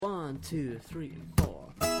2, 3,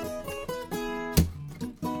 4.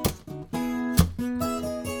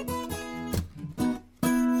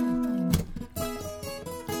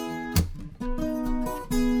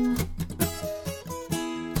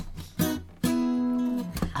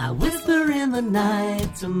 I whisper in the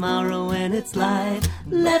night, tomorrow when it's light,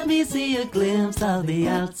 let me see a glimpse of the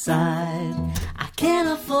outside. I can't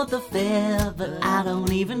afford the fare, but I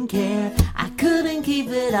don't even care. I couldn't keep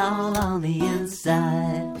it all on the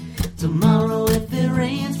inside. Tomorrow if it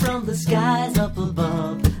rains from the skies up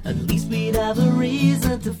above, at least we'd have a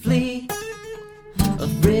reason to flee.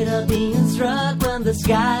 Afraid of being struck when the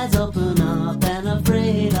skies open up, and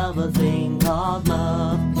afraid of a thing called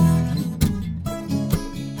love.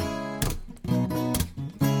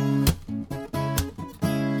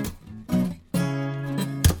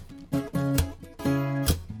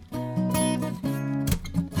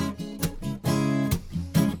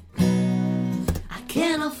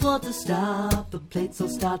 Can't afford to stop, the plates will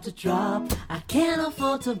start to drop. I can't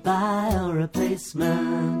afford to buy a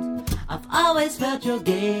replacement. I've always felt your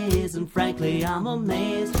gaze, and frankly I'm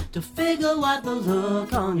amazed to figure what the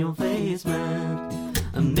look on your face meant.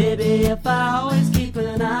 And maybe if I always keep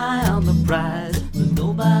an eye on the prize, then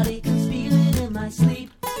nobody can steal it in my sleep.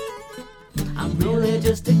 I'm really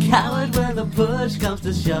just a coward when the push comes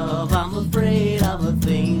to shove. I'm afraid of a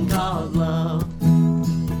thing called love.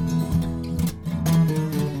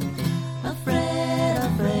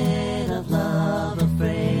 Afraid of love,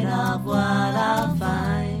 afraid of what I'll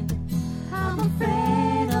find. I'm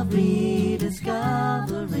afraid of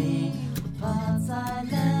rediscovering the parts I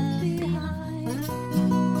left behind.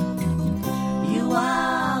 You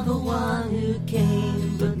are the one who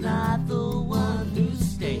came, but not the one who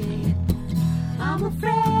stayed. I'm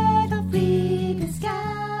afraid of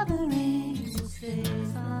rediscovering the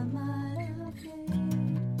mistakes I might have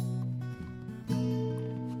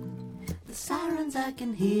made. The sirens I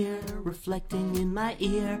can hear reflecting in my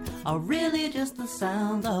ear are really just the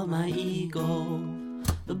sound of my ego.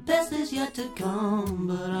 The best is yet to come,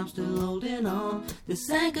 but I'm still holding on. This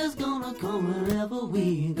anchor's gonna come wherever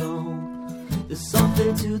we go. There's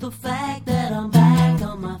something to the fact that I'm back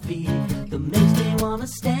on my feet that makes me wanna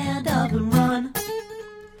stand up and run.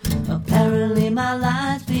 Apparently my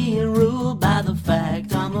life's being ruled by the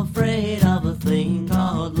fact I'm afraid of a thing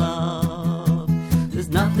called love. There's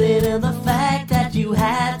nothing in the fact that you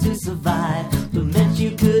had to survive that meant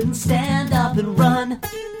you couldn't stand up and run.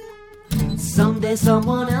 Someday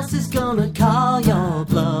someone else is gonna call your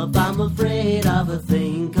bluff. I'm afraid of a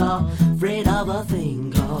thing called, afraid of a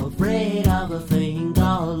thing called, afraid of a thing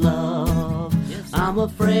called love. I'm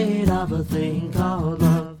afraid of a thing called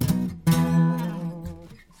love.